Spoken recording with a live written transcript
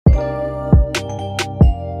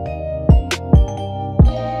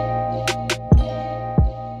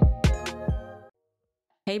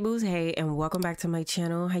Hey boos, hey, and welcome back to my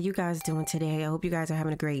channel. How you guys doing today? I hope you guys are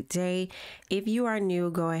having a great day. If you are new,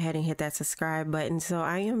 go ahead and hit that subscribe button. So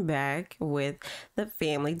I am back with the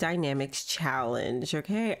Family Dynamics Challenge,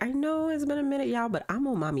 okay? I know it's been a minute, y'all, but I'm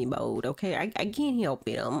on mommy mode, okay? I can't help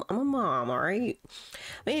it. I'm a mom, all right?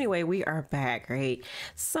 But anyway, we are back, right?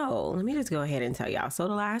 So let me just go ahead and tell y'all. So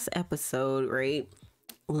the last episode, right?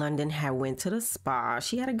 London had went to the spa.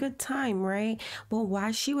 She had a good time, right? But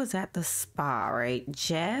while she was at the spa, right,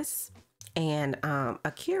 Jess and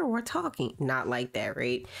Akira were talking. Not like that,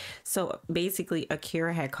 right? So basically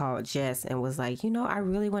Akira had called Jess and was like, I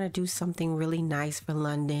really want to do something really nice for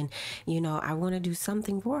London. I want to do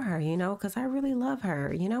something for her, because I really love her,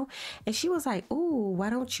 and she was like, oh, why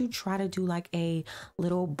don't you try to do like a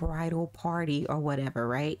little bridal party or whatever,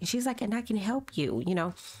 right? And she's like, and I can help you.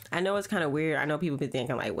 I know it's kind of weird. I know people been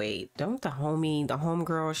thinking like, wait, don't the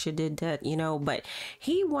homegirl should did that, but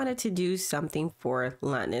he wanted to do something for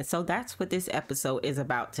London. So that's what this episode is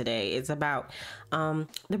about today. It's about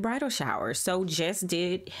the bridal shower. So Jess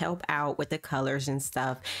did help out with the colors and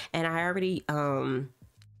stuff, and I already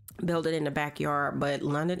build it in the backyard, but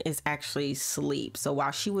London is actually asleep. So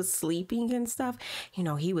while she was sleeping and stuff,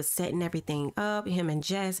 he was setting everything up, him and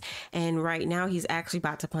Jess, and right now he's actually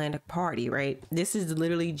about to plan a party, right? This is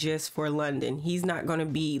literally just for London. He's not going to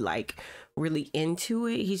be like really into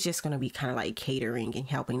it. He's just going to be kind of like catering and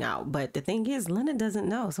helping out. But the thing is, London doesn't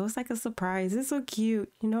know, so it's like a surprise. It's so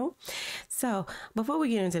cute, So before we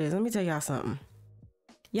get into this, let me tell y'all something.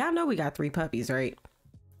 Y'all know we got 3 puppies, right?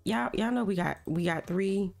 Y'all know we got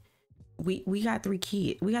 3. We got 3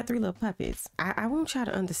 kids. We got 3 little puppets. I want y'all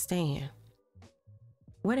to understand.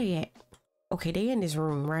 Where they at? Okay, they in this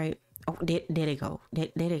room, right? Oh, there they go. There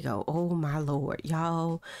they go. Oh my Lord,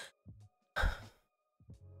 y'all.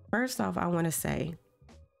 First off, I want to say,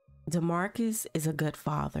 DeMarcus is a good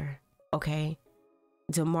father. Okay,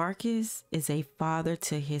 DeMarcus is a father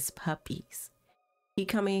to his puppies. He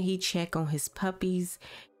come in, he check on his puppies.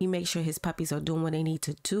 He make sure his puppies are doing what they need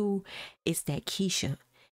to do. It's that Keisha.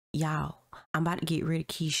 Y'all, I'm about to get rid of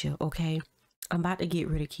Keisha, okay? I'm about to get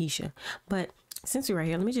rid of Keisha. But since we're right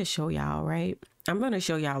here, let me just show y'all, right? I'm going to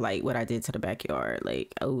show y'all like what I did to the backyard.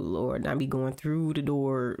 Like, oh Lord, I be going through the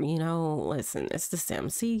door, listen, it's the same.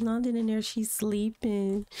 See London in there, she's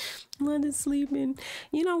sleeping. London's sleeping.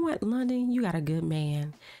 You know what, London, you got a good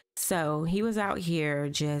man. So he was out here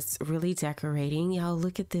just really decorating. Y'all,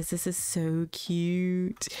 look at this. This is so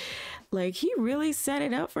cute. Like, he really set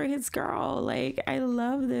it up for his girl. Like, I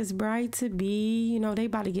love this bride to be. They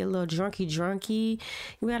about to get a little drunky.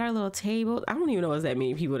 We got our little table. I don't even know if that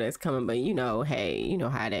many people that's coming, but hey, you know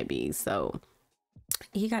how that be. So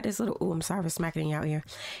he got this little, oh, I'm sorry for smacking you out here.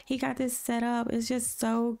 He got this set up. It's just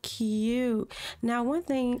so cute. Now, one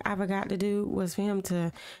thing I forgot to do was for him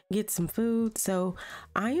to get some food. So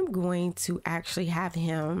I am going to actually have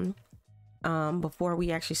him, before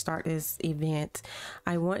we actually start this event,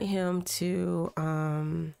 I want him to,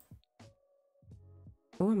 oh,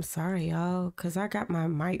 I'm sorry, y'all, because I got my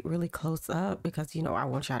mic really close up because, I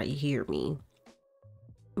want y'all to hear me.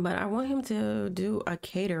 But I want him to do a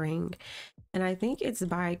catering. And I think it's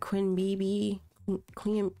by Queen BB.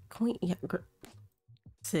 Queen, yeah,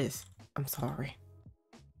 sis, I'm sorry.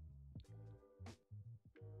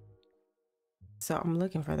 So I'm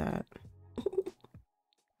looking for that.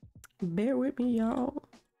 Bear with me, y'all.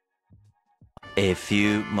 A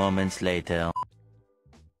few moments later.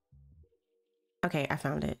 Okay, I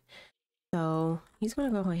found it. So he's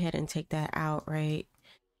gonna go ahead and take that out, right?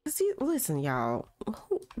 See, listen, y'all.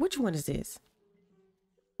 Which one is this?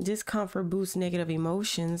 Discomfort boosts negative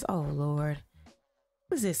emotions. Oh Lord,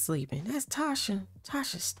 who's this sleeping? That's Tasha.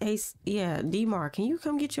 Tasha, Stace. Yeah, Demar, can you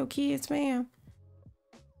come get your kids, ma'am?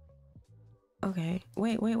 Okay,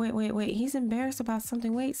 wait. He's embarrassed about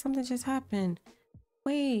something. Wait, something just happened.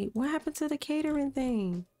 Wait, what happened to the catering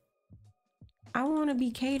thing? I want to be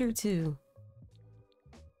catered to.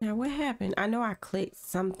 Now, what happened? I know I clicked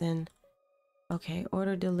something. Okay,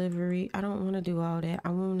 order delivery. I don't want to do all that. I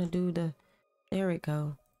want to do the, there we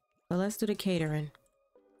go. So let's do the catering.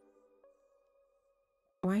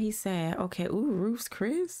 Why he sad? Okay, ooh, Ruth's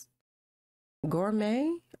Chris. Gourmet.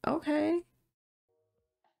 Okay.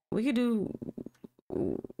 We could do,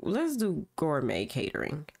 let's do gourmet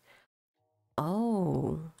catering.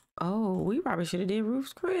 Oh, we probably should have did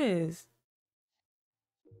Ruth's Chris.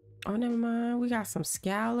 Oh, never mind. We got some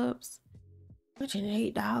scallops.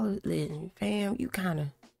 $108. Listen, fam, you kind of,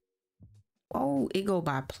 oh, it go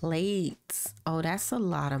by plates. Oh, that's a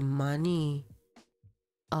lot of money.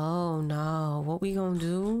 Oh no, what we gonna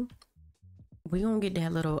do? We gonna get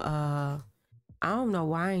that little, I don't know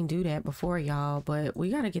why I ain't do that before, y'all, but we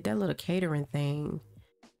gotta get that little catering thing.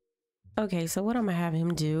 Okay, so what I'm gonna have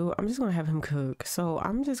him do, I'm just gonna have him cook. So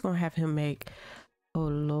I'm just gonna have him make, oh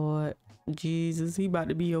Lord Jesus, he about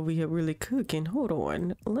to be over here really cooking. Hold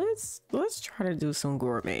on. Let's try to do some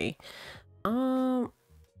gourmet.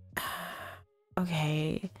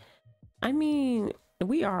 Okay. I mean,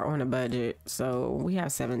 we are on a budget, so we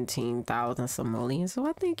have 17,000 simoleons. So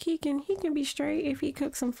I think he can be straight if he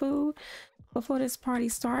cooks some food before this party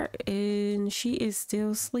start. And she is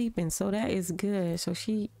still sleeping, so that is good. So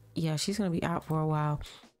she's gonna be out for a while.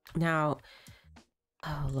 Now,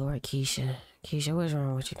 oh Lord, Keisha, what's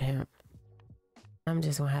wrong with you, pimp? I'm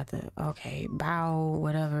just gonna have to, okay, bow,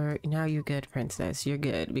 whatever. Now you're good, princess. You're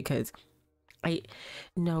good, because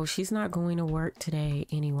no, she's not going to work today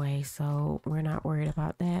anyway, so we're not worried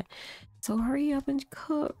about that. So hurry up and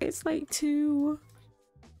cook. It's like 2.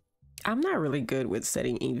 I'm not really good with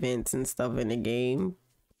setting events and stuff in the game,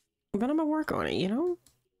 but I'm gonna work on it, you know?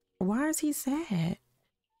 Why is he sad?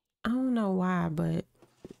 I don't know why, but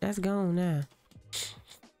that's gone now.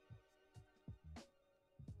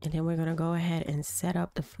 And then we're gonna go ahead and set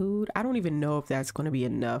up the food. I don't even know if that's gonna be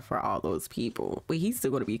enough for all those people, but he's still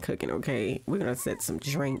gonna be cooking, okay? We're gonna set some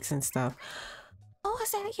drinks and stuff. Who is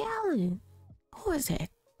that yelling? Who is that?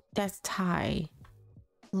 That's Ty.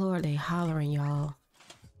 Lord, they hollering, y'all.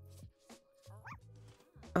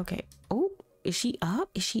 Okay. Oh, is she up?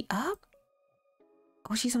 Is she up?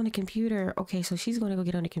 Oh, she's on the computer. Okay, so she's gonna go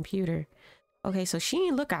get on the computer. Okay, so she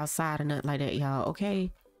ain't look outside or nothing like that, y'all, okay?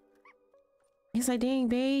 He's like, dang,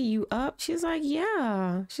 babe, you up? She's like,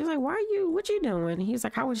 yeah. She's like, why are you, what you doing? He's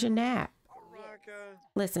like, how was your nap?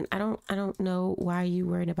 Listen, I don't know why you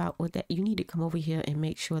worried about what that. You need to come over here and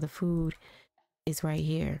make sure the food is right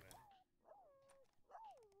here.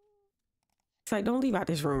 It's like, don't leave out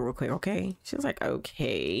this room real quick, okay? She's like,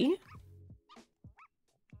 okay.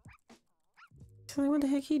 She's like, what the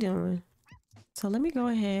heck he doing? So let me go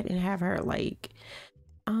ahead and have her like,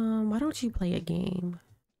 why don't you play a game?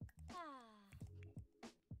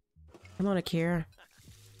 I'm on a Kira.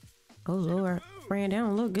 Oh Lord, ran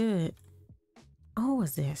down, look good. Oh,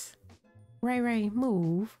 what's this? Ray,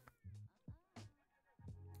 move.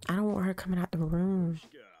 I don't want her coming out the room.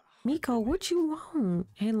 Miko, what you want?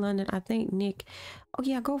 Hey, London, I think Nick. Oh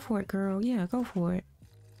yeah, go for it, girl. Yeah, go for it.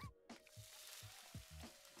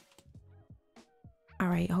 All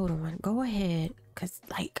right, hold on. Go ahead, cause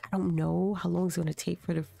like I don't know how long it's gonna take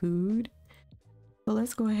for the food. So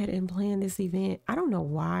let's go ahead and plan this event. I don't know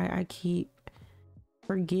why I keep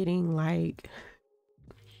forgetting like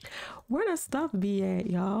where the stuff be at,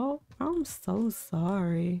 y'all. I'm so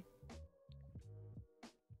sorry.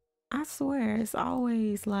 I swear it's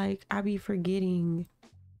always like I be forgetting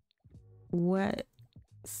what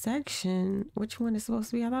section, which one is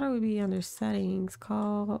supposed to be. I thought it would be under settings,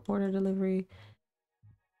 call, order delivery,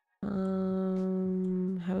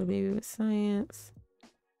 have a baby with science.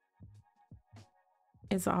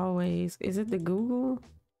 It's always, is it the Google?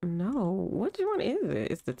 No, which one is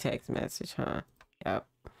it? It's the text message, huh? Yep.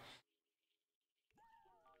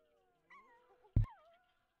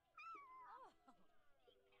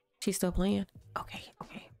 She's still playing? Okay.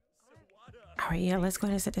 All right, yeah, let's go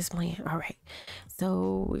ahead and set this plan. All right,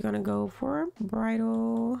 so we're gonna go for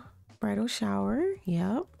bridal shower.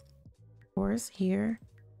 Yep, of course, here.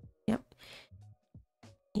 Yep.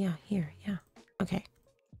 Yeah, here. Yeah. Okay.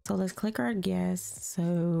 So let's click our guests.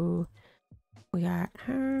 So we got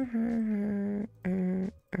her.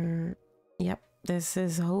 Yep. This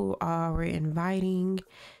is who we're inviting.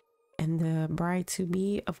 And the bride to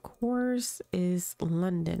be, of course, is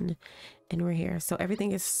London. And we're here. So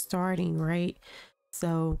everything is starting, right?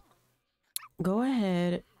 So go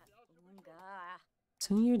ahead.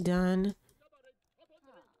 Soon you're done.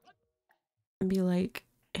 And be like,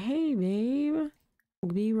 hey, babe.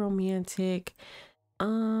 Be romantic.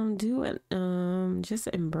 Do it. Just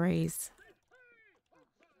embrace.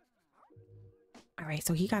 All right,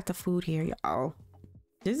 so he got the food here, y'all.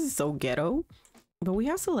 This is so ghetto. But we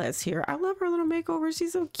have Celeste here. I love her little makeover.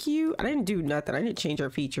 She's so cute. I didn't do nothing. I didn't change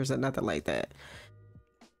her features or nothing like that.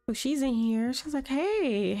 So she's in here. She's like,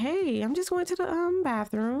 hey, I'm just going to the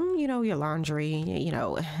bathroom. You know, your laundry, you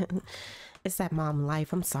know. It's that mom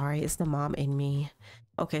life. I'm sorry. It's the mom in me.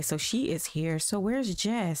 Okay, so she is here. So where's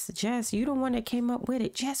Jess? Jess, you the one that came up with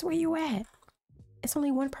it. Jess, where you at? It's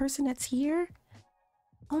only one person that's here?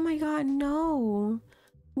 Oh my God, no.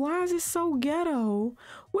 Why is it so ghetto?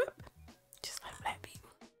 What? Just like black people.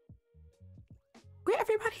 Where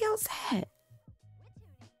everybody else at?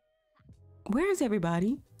 Where is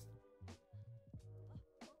everybody?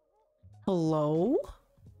 Hello?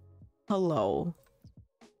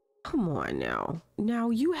 Come on now.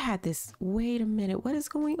 Now you had this. Wait a minute. What is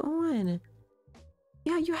going on?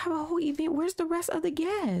 Yeah, you have a whole event. Where's the rest of the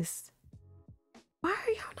guests? Why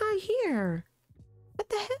are y'all not here? What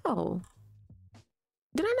the hell?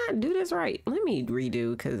 Did I not do this right? Let me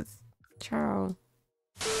redo, because, child.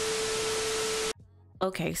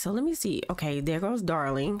 Okay, so let me see. Okay, there goes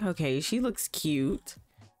Darling. Okay, she looks cute.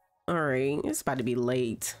 All right, it's about to be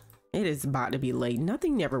late. It is about to be late.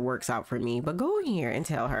 Nothing never works out for me, but go in here and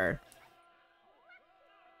tell her.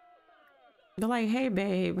 They're like, hey,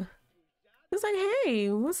 babe. It's like, hey,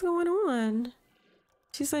 what's going on?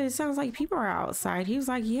 She said, it sounds like people are outside. He was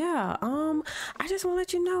like, yeah, I just want to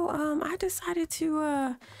let you know, I decided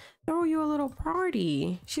to, throw you a little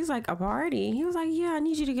party. She's like, a party? He was like, yeah, I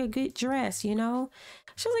need you to get dressed, you know?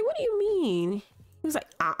 She was like, what do you mean? He was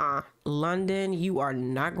like, London, you are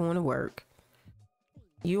not going to work.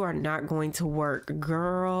 You are not going to work,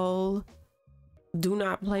 girl. Do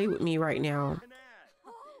not play with me right now.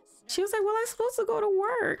 She was like, well, I'm supposed to go to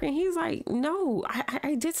work. And he's like, no,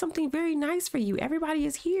 I did something very nice for you. Everybody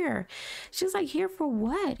is here. She was like, here for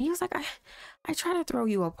what? He was like, I try to throw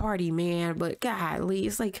you a party, man, but golly,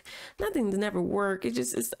 it's like nothing's never worked. It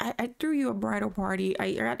just, I threw you a bridal party.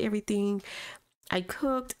 I got everything. I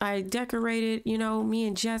cooked, I decorated, you know, me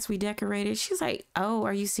and Jess, we decorated. She's like, oh,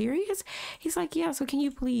 are you serious? He's like, yeah, so can you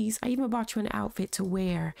please, I even bought you an outfit to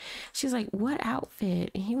wear. She's like, what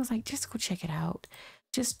outfit? And he was like, just go check it out.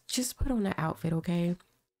 Just put on the outfit, okay?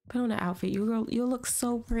 Put on the outfit. You'll look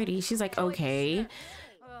so pretty. She's like, okay.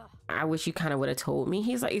 I wish you kind of would have told me.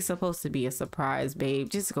 He's like, it's supposed to be a surprise, babe.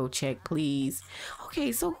 Just go check, please.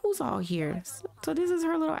 Okay, so who's all here? So this is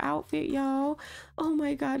her little outfit, y'all. Oh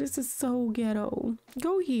my God, this is so ghetto.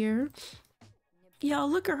 Go here. Y'all,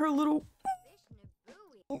 look at her little...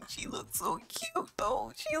 She looks so cute though.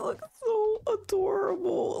 She looks so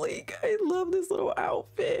adorable. Like, I love this little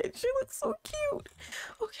outfit. She looks so cute.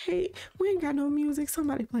 Okay, we ain't got no music.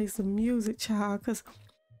 Somebody play some music, child, because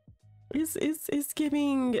it's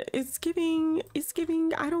giving,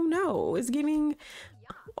 I don't know. It's giving.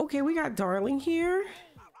 Okay, we got Darling here.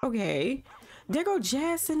 Okay. There go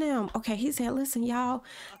Jess and them. Okay, he said, listen, y'all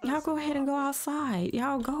go ahead and go outside.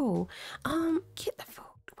 Y'all go. Get the food.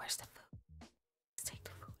 Where's the food?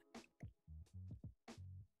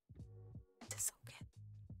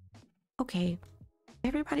 Okay,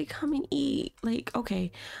 everybody come and eat. Like,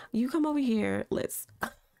 okay, you come over here. Let's,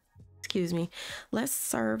 excuse me. Let's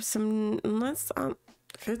serve some,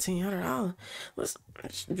 $1,500. Let's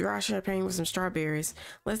dry champagne with some strawberries.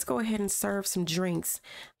 Let's go ahead and serve some drinks.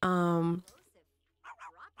 Come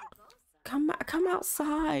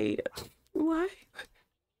outside. Why?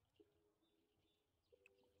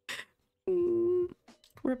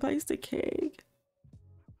 Replace the cake.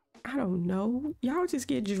 I don't know. Y'all just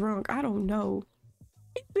get drunk. I don't know.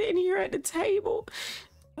 He's sitting here at the table.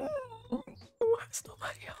 Why's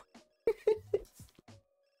nobody else?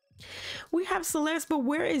 We have Celeste, but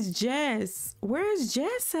where is Jess? Where is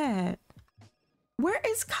Jess at? Where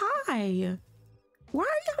is Kai? Why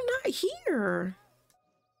are y'all not here?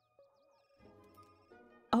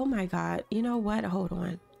 Oh my God. You know what? Hold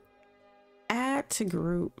on. Add to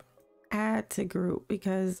group. Add to group,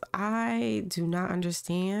 because I do not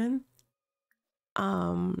understand.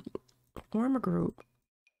 Form a group.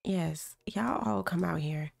 Yes, y'all all come out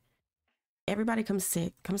here. Everybody come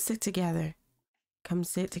sit together. Come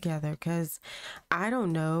sit together, because I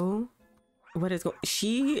don't know what is going.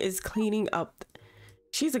 She is cleaning up.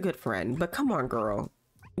 She's a good friend, but come on, girl.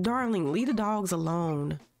 Darling, leave the dogs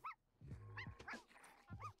alone.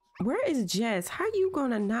 Where is Jess? How you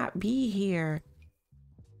gonna not be here?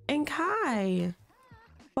 And Kai,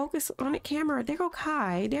 focus on the camera. There go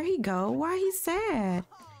Kai. There he go. Why he's sad?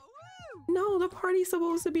 No, the party's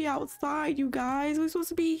supposed to be outside, you guys. We're supposed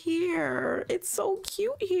to be here. It's so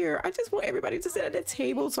cute here. I just want everybody to sit at the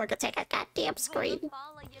table so I can take a goddamn screen.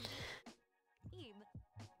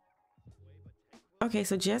 Okay,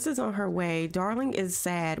 so Jess is on her way. Darling is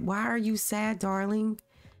sad. Why are you sad, Darling?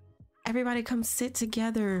 Everybody come sit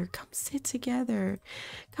together. Come sit together.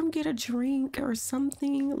 Come get a drink or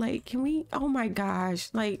something. Like, can we? Oh my gosh.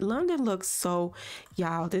 Like, London looks so,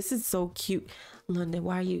 y'all, this is so cute. London,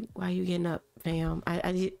 why are you getting up, fam?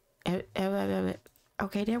 Okay,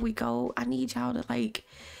 there we go. I need y'all to like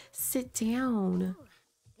sit down.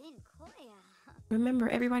 Remember,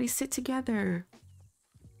 everybody sit together.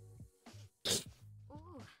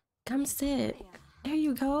 Come sit. There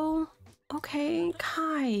you go. Okay,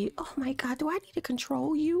 Kai. Oh my God, do I need to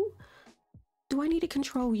control you? Do I need to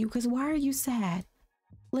control you? Because why are you sad?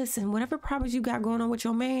 Listen, whatever problems you got going on with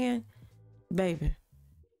your man, baby,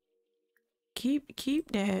 keep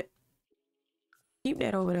that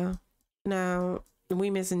over there. Now, we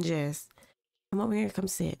missing Jess. Come over here. Come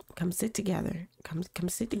sit. Come sit together. Come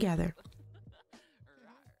sit together.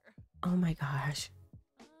 Oh my gosh.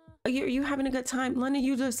 Are you having a good time? London,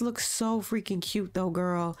 you just look so freaking cute though,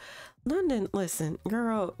 girl. London, listen,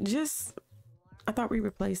 girl, just, I thought we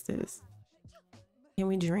replaced this. Can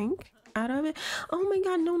we drink out of it? Oh my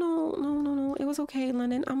God, no. It was okay,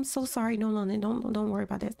 London. I'm so sorry. No, London, don't worry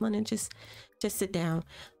about that. London, just sit down.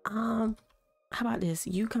 How about this?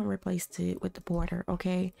 You come replace it with the porter,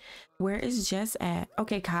 okay? Where is Jess at?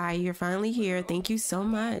 Okay, Kai, you're finally here. Thank you so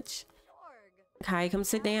much. Kai, come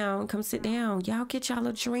sit down. Come sit down. Y'all get y'all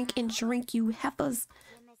a drink and drink, you heifers.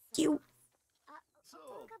 You.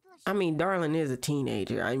 I mean, darling is a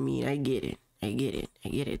teenager. I mean, I get it.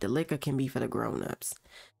 The liquor can be for the grown-ups.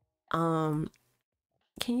 Can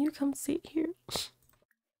you come sit here?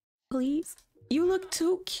 Please? You look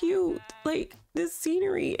too cute. Like, this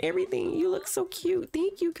scenery, everything. You look so cute.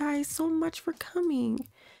 Thank you guys so much for coming.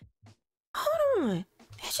 Hold on.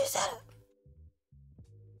 It's just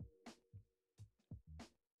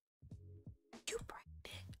you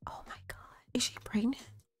pregnant? Oh my God. Is she pregnant?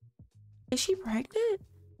 Is she pregnant?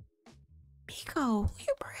 Miko, who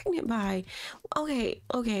you pregnant by?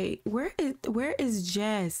 Okay. Where is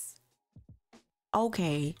Jess?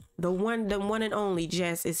 Okay, the one and only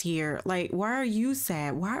Jess is here. Like, why are you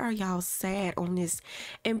sad? Why are y'all sad on this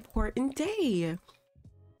important day?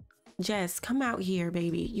 Jess, come out here,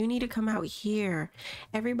 baby. You need to come out here.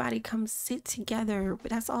 Everybody come sit together.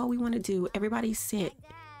 That's all we want to do. Everybody sit.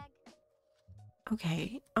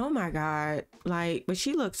 Okay. Oh my God. Like, but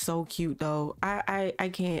she looks so cute though. I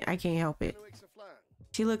can't help it.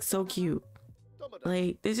 She looks so cute.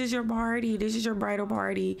 Like, this is your party. This is your bridal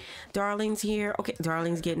party. Darling's here. Okay,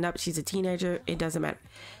 Darling's getting up. She's a teenager. It doesn't matter.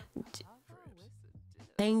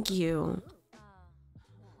 Thank you.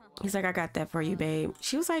 He's like, I got that for you, babe.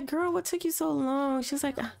 She was like, girl, what took you so long? She was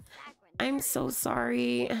like, I'm so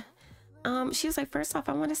sorry. She was like, first off,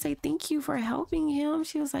 I want to say thank you for helping him.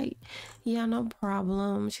 She was like, yeah, no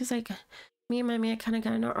problem. She was like, me and my man kind of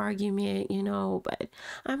got in an argument, you know, but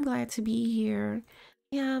I'm glad to be here.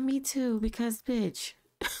 Yeah, me too, because bitch,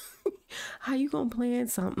 how you gonna plan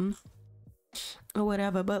something or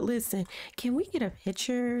whatever? But listen, can we get a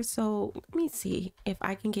picture? So let me see if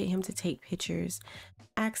I can get him to take pictures.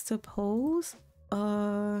 Ask to pose.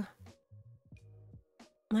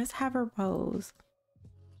 Let's have her pose.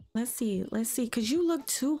 Let's see, because you look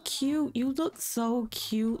too cute. You look so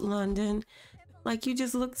cute, London. Like, you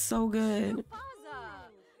just look so good.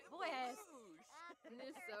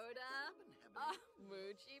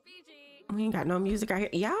 We ain't got no music out here.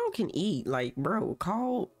 Y'all can eat. Like, bro,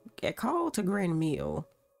 call to grand meal.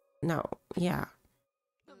 No, yeah.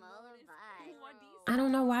 I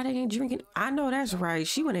don't know why they ain't drinking. I know that's right.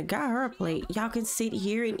 She went and got her a plate. Y'all can sit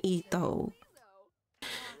here and eat though.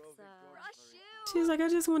 She's like, I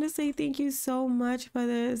just want to say thank you so much for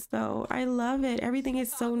this though. I love it. Everything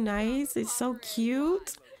is so nice. It's so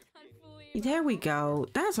cute. There we go.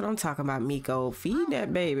 That's what I'm talking about, Miko. Feed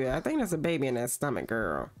that baby. I think that's a baby in that stomach,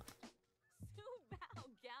 girl.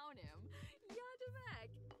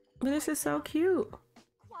 But this is so cute.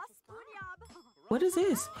 What is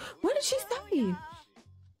this? What did she say?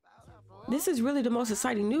 This is really the most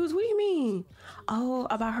exciting news. What do you mean? Oh,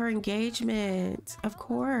 about her engagement. Of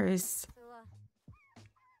course.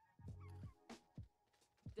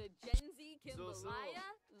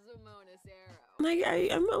 Like,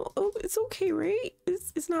 it's okay, right?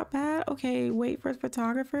 It's not bad. Okay, wait for the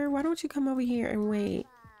photographer. Why don't you come over here and wait?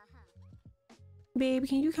 Babe,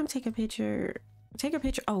 can you come take a picture? Take a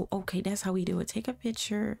picture. Oh, okay, that's how we do it. Take a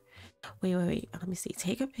picture. Wait. Let me see.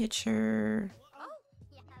 Take a picture.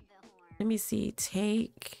 Let me see.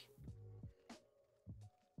 Take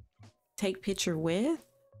picture with.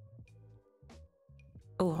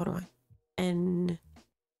 Oh, hold on. And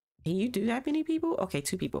can you do that many people? Okay,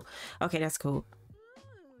 2 people. Okay, that's cool.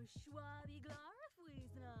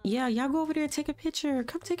 Yeah, y'all go over there and take a picture.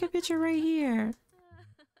 Come take a picture right here.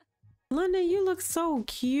 London, you look so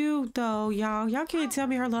cute though, y'all. Y'all can't tell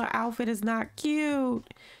me her little outfit is not cute.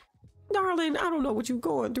 Darling, I don't know what you're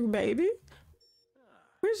going through, baby.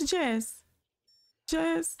 Where's Jess?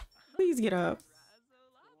 Jess, please get up.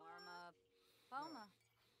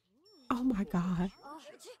 Oh my God.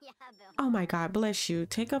 Oh my God, bless you.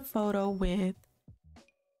 Take a photo with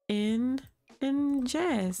and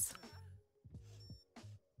Jess.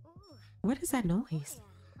 What is that noise?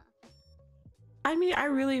 I mean, I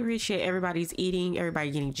really appreciate everybody's eating, everybody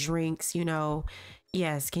getting drinks, you know.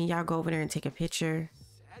 Yes, can y'all go over there and take a picture?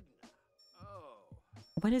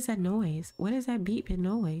 What is that noise? What is that beeping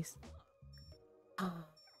noise? Oh.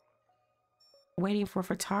 Waiting for a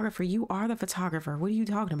photographer. You are the photographer. What are you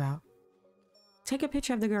talking about? Take a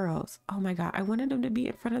picture of the girls. Oh my God. I wanted them to be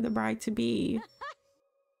in front of the bride-to-be.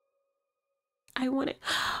 I wanted,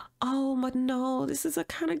 oh, but no, this is a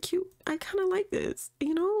kind of cute. I kind of like this,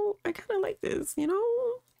 you know? I kind of like this, you know?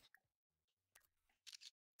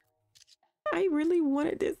 I really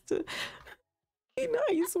wanted this to be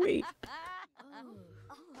nice. Wait.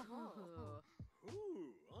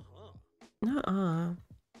 Nuh-uh.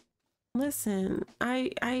 Listen,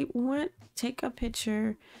 I want to take a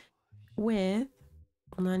picture with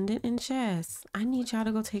London and Jess. I need y'all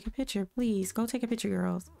to go take a picture. Please, go take a picture,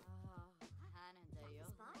 girls.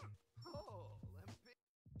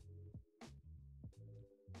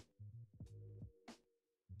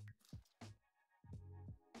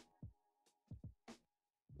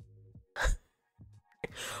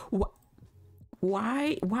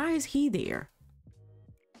 Why is he there?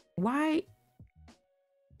 Why?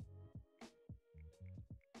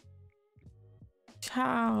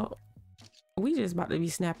 Child, we just about to be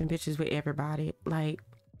snapping pictures with everybody. Like,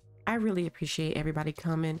 I really appreciate everybody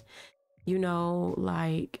coming. You know,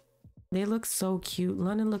 like, they look so cute.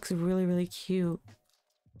 London looks really, really cute.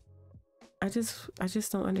 I just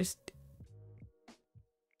don't understand.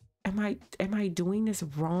 Am I doing this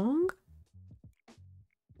wrong?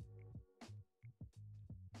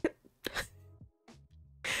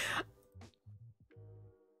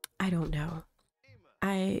 I don't know.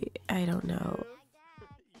 I don't know.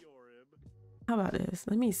 How about this?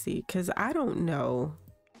 Let me see, because I don't know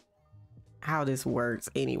how this works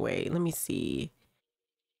anyway. Let me see.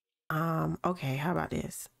 Okay, how about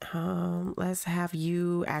this? Let's have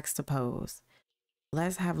you ask to pose.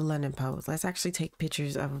 Let's have London pose. Let's actually take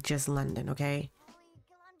pictures of just London, okay?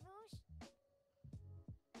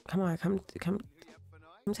 Come on, come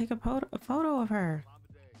take a photo of her.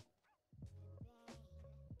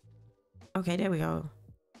 Okay, there we go.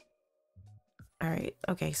 All right,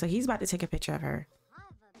 okay, so he's about to take a picture of her.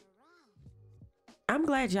 I'm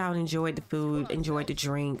glad y'all enjoyed the food, enjoyed the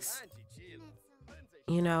drinks.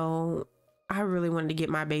 You know, I really wanted to get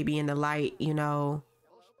my baby in the light, you know.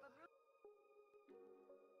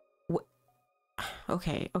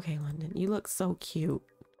 Okay, London, you look so cute.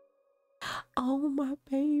 Oh, my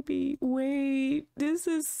baby. Wait, this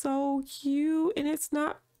is so cute. And it's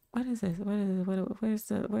not, what is this? Where's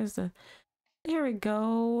the, there we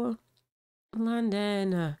go.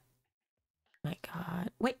 London. My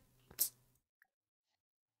God. Wait.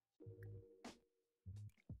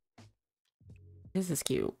 This is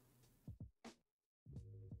cute.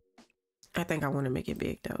 I think I want to make it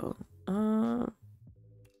big though.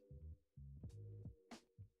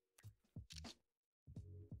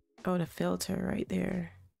 Oh, the filter right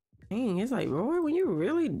there. Dang, it's like, Roy, when you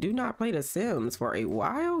really do not play The Sims for a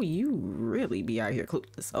while, you really be out here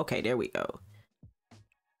clueless. Okay, there we go.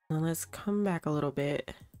 Now let's come back a little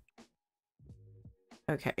bit.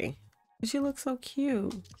 Okay. She looks so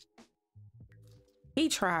cute. He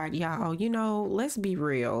tried, y'all. You know, let's be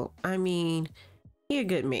real. I mean, he a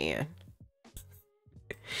good man.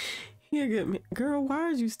 He a good man. Girl, why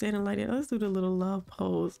are you standing like that? Let's do the little love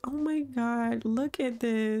pose. Oh my God, look at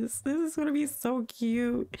this. This is gonna be so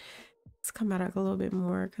cute. Let's come out a little bit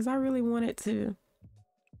more because I really wanted to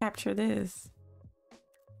capture this.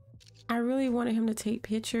 I really wanted him to take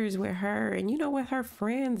pictures with her and, you know, with her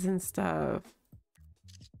friends and stuff.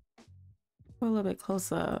 Go a little bit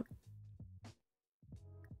close up.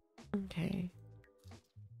 Okay.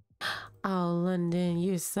 Oh, London,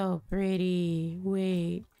 you're so pretty.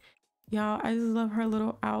 Wait. Y'all, I just love her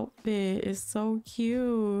little outfit. It's so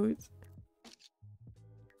cute.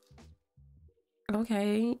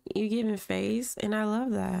 Okay, you giving face, and I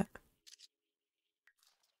love that.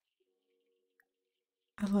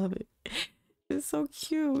 I love it. It's so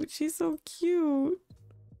cute. She's so cute.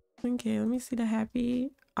 Okay, let me see the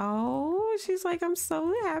happy. Oh, she's like, I'm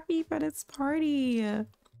so happy for this party.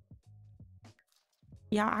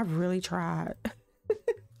 Yeah, I really tried.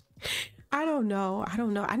 I don't know.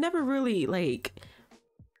 I never really like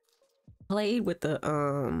played with the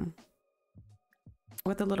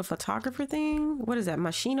little photographer thing. What is that,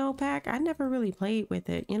 Machino pack? I never really played with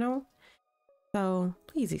it, you know? So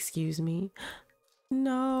please excuse me.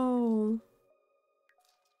 No.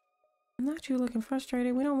 Not you looking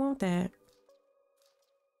frustrated. We don't want that.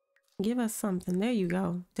 Give us something. There you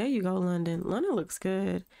go. There you go, London. London looks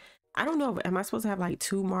good. I don't know. Am I supposed to have like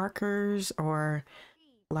 2 markers or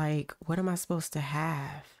like what am I supposed to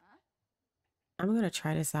have? I'm going to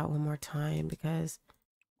try this out one more time because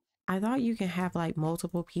I thought you can have like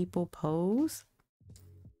multiple people pose.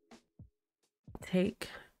 Take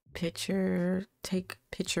picture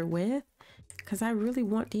with, because I really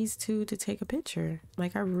want these 2 to take a picture.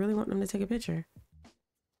 Like I really want them to take a picture.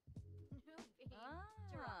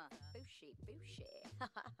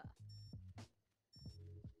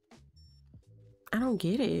 don't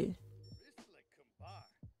get it.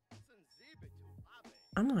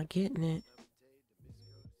 I'm not getting it.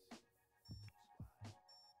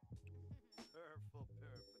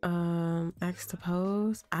 X to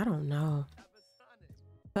pose. I don't know.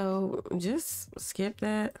 So just skip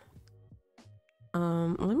that.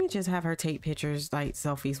 Let me just have her take pictures, like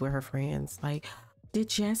selfies with her friends. Like, did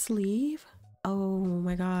Jess leave? Oh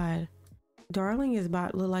my god. Darling is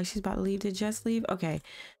about look like she's about to leave. Did Jess leave? Okay.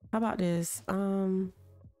 How about this? All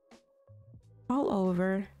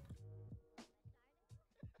over.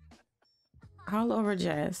 All over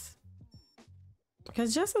Jess.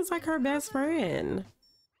 Because Jess is like her best friend.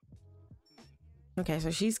 Okay,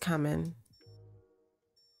 so she's coming.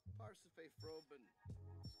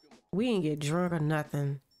 We ain't get drunk or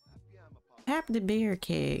nothing. Tap the beer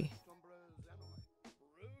keg.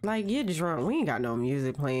 Like, get drunk. We ain't got no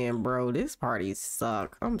music playing, bro. This party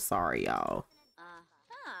suck. I'm sorry, y'all.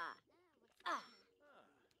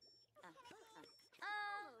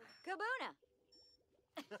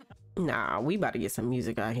 Nah, we about to get some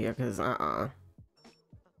music out here, because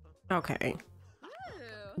okay.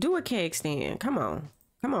 Do a keg stand. Come on.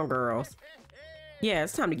 Come on, girls. Yeah,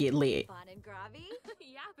 it's time to get lit.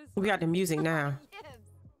 We got the music now.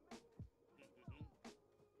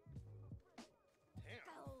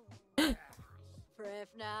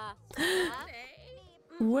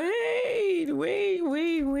 Wait.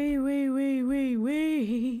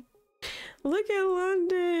 Look at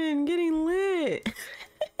London getting lit.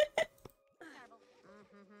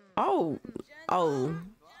 Oh.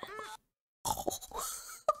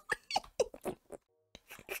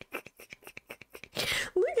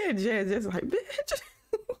 Look at Jazz just like, bitch.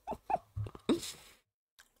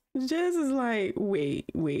 Jazz is like,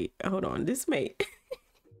 wait, hold on, this mate.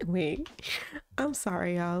 Wait, I'm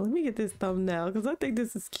sorry, y'all. Let me get this thumbnail because I think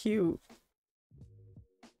this is cute.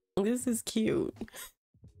 This is cute.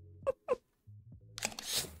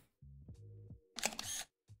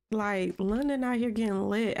 Like, London out here getting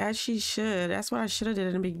lit as she should. That's what I should have did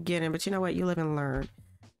in the beginning, but you know what? You live and learn.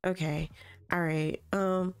 Okay. All right.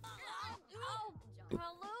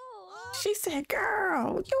 She said,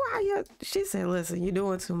 girl, you out here. She said, listen, you're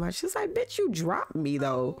doing too much. She's like, bitch, you dropped me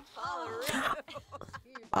though.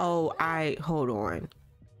 Oh, hold on.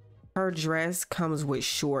 Her dress comes with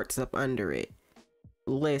shorts up under it.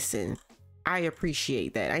 Listen, I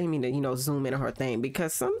appreciate that. I didn't mean to, you know, zoom in on her thing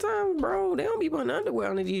because sometimes, bro, they don't be putting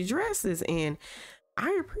underwear under these dresses, and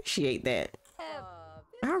I appreciate that.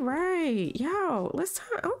 All right, yo, let's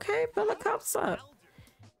talk. Okay, fill the cups up.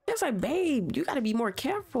 It's like, babe, you got to be more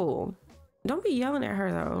careful. Don't be yelling at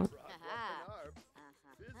her though.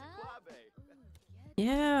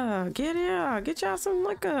 Yeah, get y'all some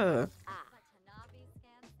liquor.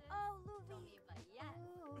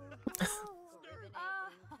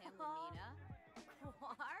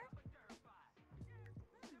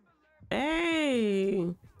 Hey.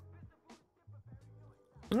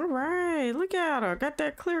 All right, look at her. Got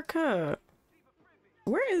that clear cut.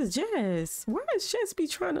 Where is Jess? Why is Jess be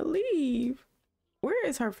trying to leave? Where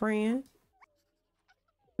is her friend?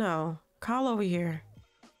 No, call over here.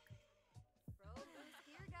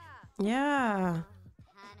 Yeah.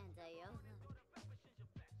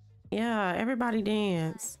 Yeah, everybody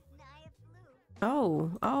dance. Oh,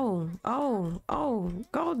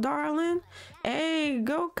 go darling. Hey,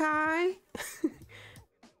 go Kai.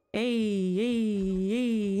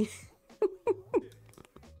 Hey.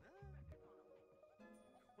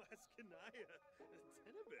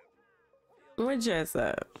 Where Jess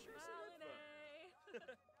at?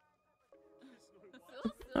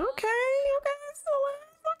 Okay. So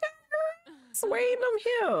look at her. Swaying them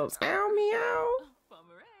hips. Ow, meow.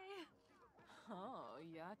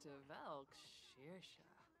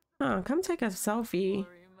 Huh, come take a selfie.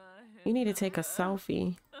 You need to take a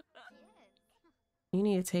selfie. You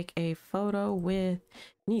need to take a photo with...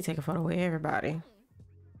 You need to take a photo with everybody.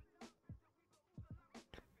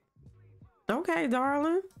 Okay,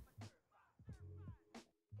 darling.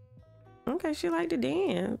 Okay, she like to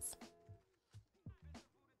dance.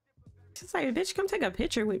 She's like, bitch, come take a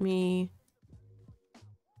picture with me.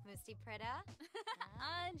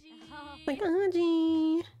 Like,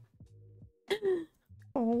 Angie.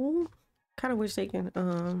 Oh, kind of wish they can,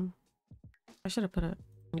 I should have put a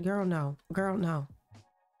girl no.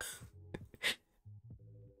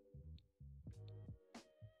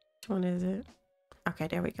 Which one is it? Okay,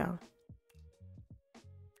 there we go.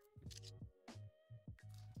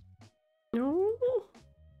 No.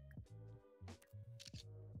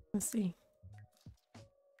 Let's see.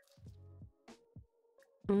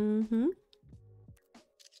 Don't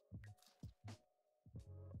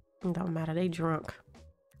matter, they drunk.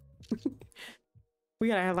 We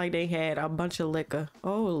gotta act like they had a bunch of liquor.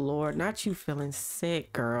 Oh Lord, not you feeling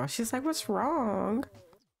sick, girl. She's like, what's wrong?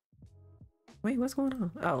 Wait, what's going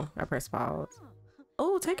on? Oh, I pressed pause.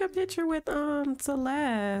 Oh, take a picture with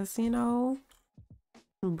Celeste, you know.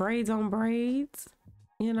 Braids on braids,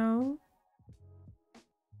 you know.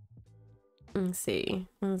 Let's see.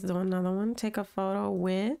 Let's do another one. Take a photo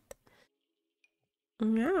with.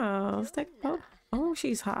 Yeah, let's take a photo. Oh,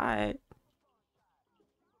 she's hot.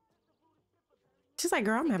 She's like,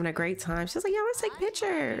 girl, I'm having a great time. She's like, yeah, let's take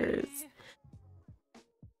pictures.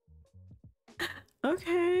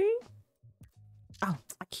 Okay. Oh,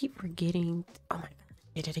 I keep forgetting. Oh my God.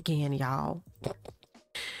 Did it again, y'all.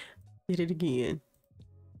 Did it again.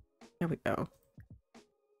 There we go.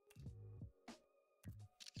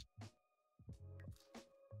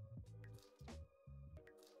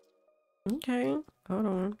 Okay. Hold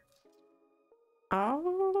on.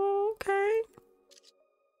 Oh, okay.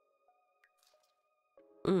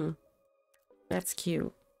 That's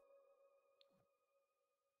cute.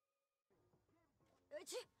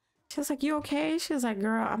 She was like, you okay? She was like,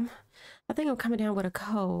 girl, I think I'm coming down with a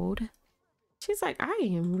cold. She's like, I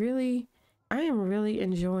am really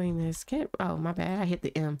enjoying this. Oh, my bad. I hit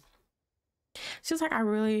the M. She was like, I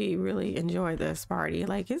really enjoy this party.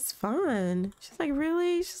 Like, it's fun. She's like,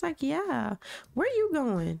 really? She's like, yeah. Where you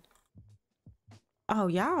going? Oh,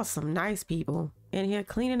 y'all some nice people in here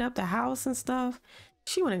cleaning up the house and stuff.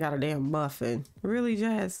 She went and got a damn muffin. Really,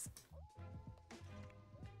 Jess?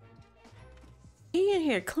 He in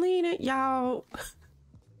here cleaning, y'all.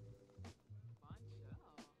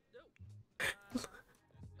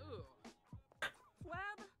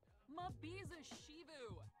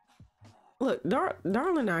 Look,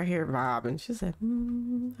 darling out here vibing. She said,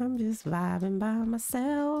 I'm just vibing by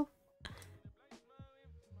myself.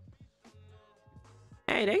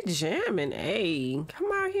 Hey, they jamming. Hey,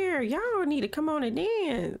 come out here. Y'all need to come on and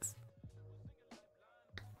dance.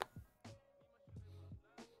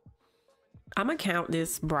 I'm gonna count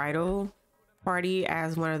this bridal party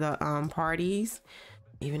as one of the parties,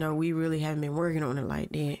 even though we really haven't been working on it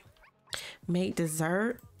like that. Make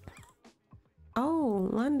dessert. Oh,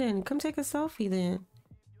 London, come take a selfie then.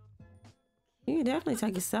 You can definitely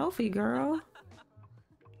take a selfie, girl.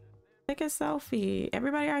 Take a selfie.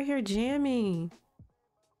 Everybody out here jamming.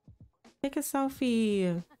 Take a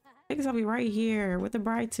selfie. Take a selfie right here with the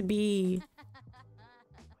bride to be.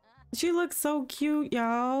 She looks so cute,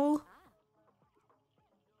 y'all.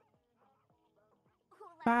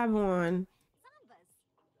 5-1.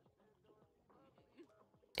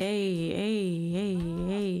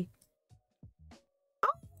 Hey. Oh.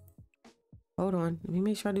 Hold on. Let me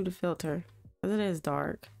make sure I do the filter. Because it is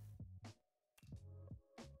dark.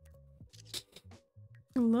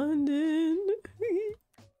 London.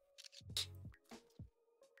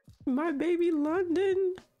 My baby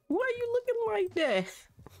London. Why are you looking like that?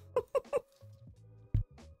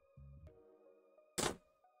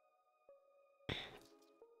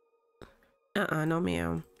 No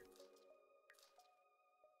ma'am.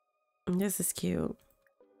 This is cute.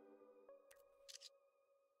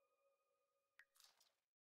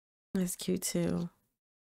 That's cute too.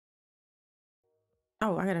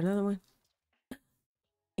 Oh, I got another one.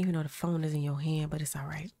 Even though the phone is in your hand, but it's all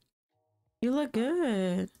right. You look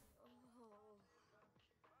good.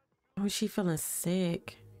 Oh, she feeling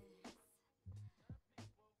sick.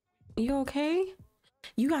 You okay?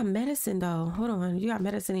 You got medicine though. Hold on. You got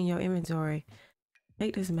medicine in your inventory.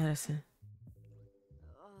 Take this medicine.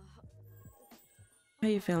 How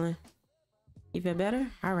you feeling? You feel better?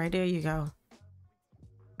 All right, there you go.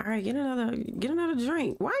 All right, get another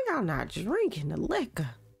drink. Why y'all not drinking the liquor?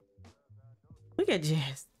 Look at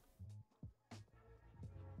Jess.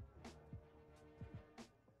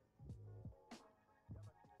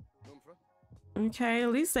 Okay,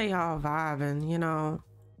 at least they all vibing, you know.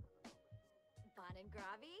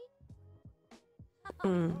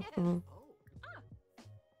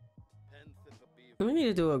 We need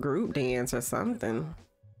to do a group dance or something.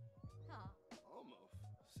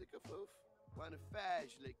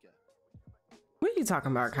 What are you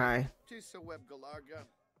talking about, Kai?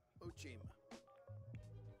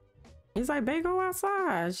 He's like, babe, go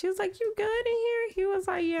outside. She was like, you good in here? He was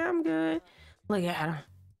like, yeah, I'm good. Look at him.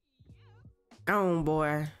 Go on,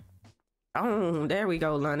 boy. Oh, there we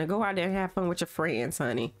go, Lana. Go out there and have fun with your friends,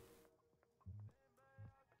 honey.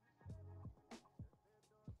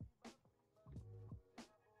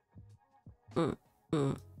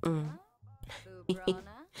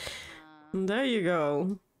 There you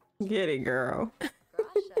go. Get it, girl.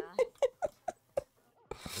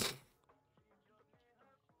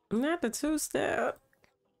 Not the two-step.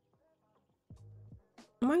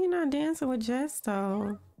 Why you not dancing with Jess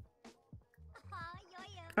though?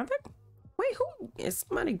 I think. Wait, who is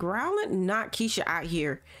somebody growling? Not Keisha out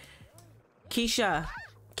here. Keisha.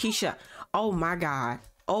 Keisha. Oh my God.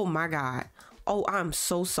 Oh my God. Oh, I'm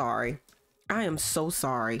so sorry. I am so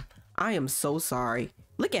sorry. I am so sorry.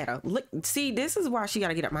 Look at her. Look. See, this is why she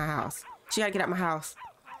gotta get out my house. She gotta get out my house.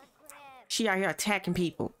 She out here attacking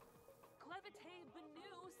people.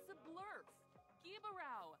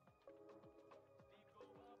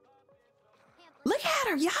 Look at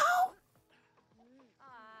her, y'all.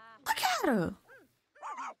 Look at her.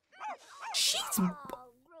 She's...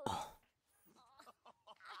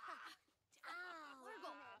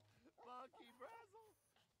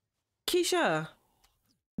 Keisha.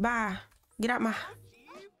 Bye. Get out my...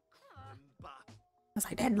 I was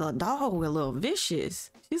like, that little dog was a little vicious.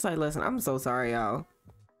 She's like, listen, I'm so sorry, y'all.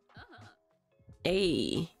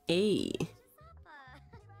 Hey, hey.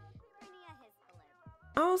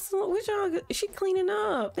 Oh, so what y'all? She cleaning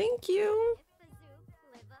up. Thank you.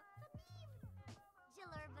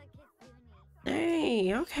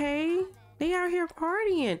 Hey, okay. They out here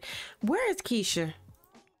partying. Where is Keisha?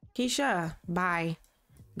 Keisha, bye.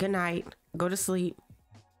 Good night. Go to sleep.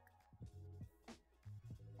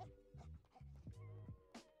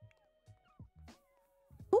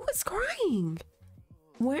 Who is crying?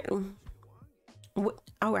 Where? What?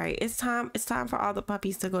 All right, it's time. It's time for all the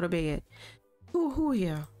puppies to go to bed. Who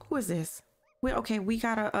here? Who is this? Okay, we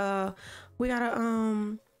gotta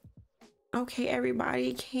okay,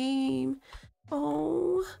 everybody came.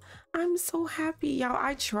 Oh, I'm so happy, y'all.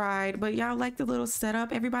 I tried, but y'all like the little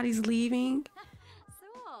setup. Everybody's leaving.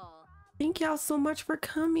 Thank y'all so much for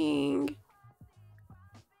coming.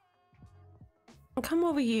 Come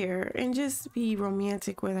over here and just be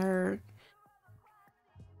romantic with her.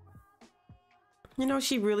 You know,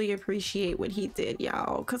 she really appreciate what he did,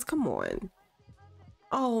 y'all. Cause come on.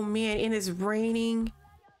 Oh man, and it's raining.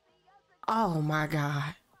 Oh my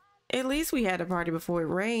God. At least we had a party before it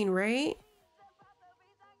rained, right?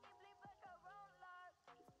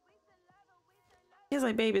 He's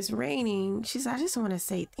like, babe, it's raining. She's like, I just want to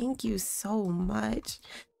say thank you so much.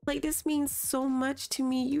 Like, this means so much to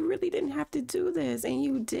me. You really didn't have to do this, and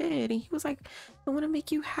you did. And he was like, I want to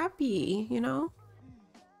make you happy, you know?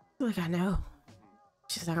 Like, I know.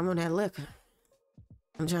 She's like, I'm on that liquor.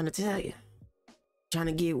 I'm trying to tell you. Trying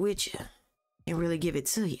to get with you and really give it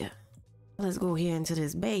to you. Let's go here into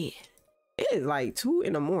this bed. It is like 2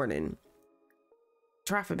 in the morning.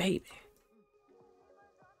 Try for baby.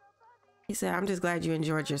 He said, I'm just glad you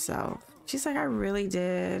enjoyed yourself. She's like, I really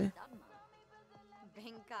did.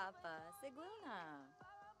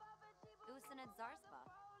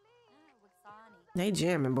 They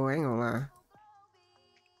jamming, boy, ain't gonna lie.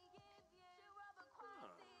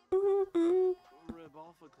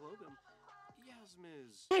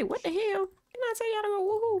 Hey, what the hell? Didn't I tell y'all to go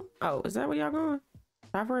woohoo? Oh, is that where y'all going?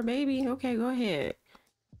 Try for a baby? Okay, go ahead.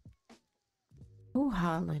 Who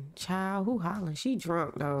hollering? Child, who hollering? She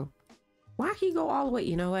drunk though. Why he go all the way?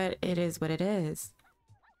 You know what? It is what it is.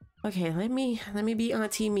 Okay, let me be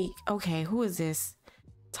Auntie Meek. Okay, who is this?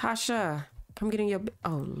 Tasha, come get in your...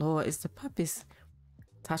 Oh Lord, it's the puppies.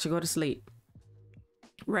 Tasha, go to sleep.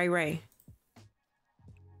 Ray,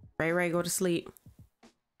 go to sleep.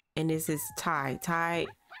 And this is Ty,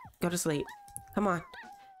 go to sleep. Come on,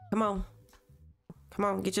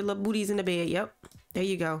 get your little booties in the bed. Yep, there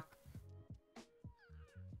you go.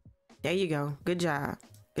 Good job.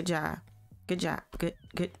 Good.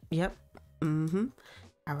 Yep.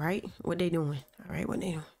 All right, what they doing?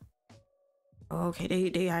 Okay,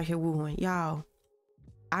 they out here wooing. Y'all,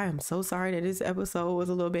 I am so sorry that this episode was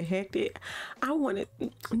a little bit hectic.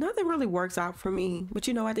 Nothing really works out for me, but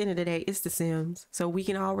you know, at the end of the day, it's The Sims, so we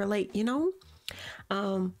can all relate, you know?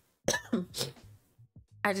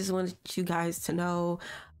 I just wanted you guys to know,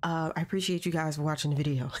 I appreciate you guys for watching the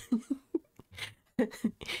video.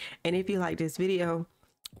 And if you like this video,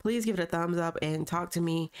 please give it a thumbs up and talk to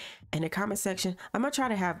me in the comment section. I'm gonna try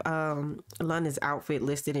to have London's outfit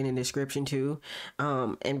listed in the description too,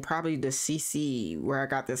 and probably the CC where I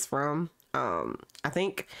got this from. I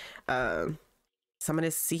think some of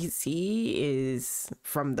this CC is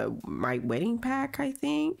from my wedding pack. I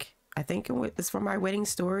think it's from my wedding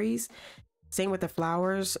stories. Same with the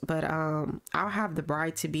flowers, but I'll have the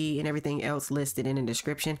bride to be and everything else listed in the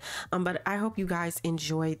description. But I hope you guys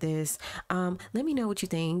enjoyed this. Let me know what you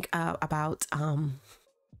think about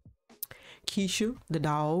Keisha the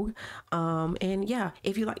dog. And yeah,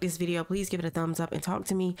 if you like this video, please give it a thumbs up and talk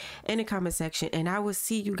to me in the comment section, and I will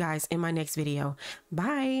see you guys in my next video.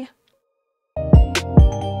 Bye.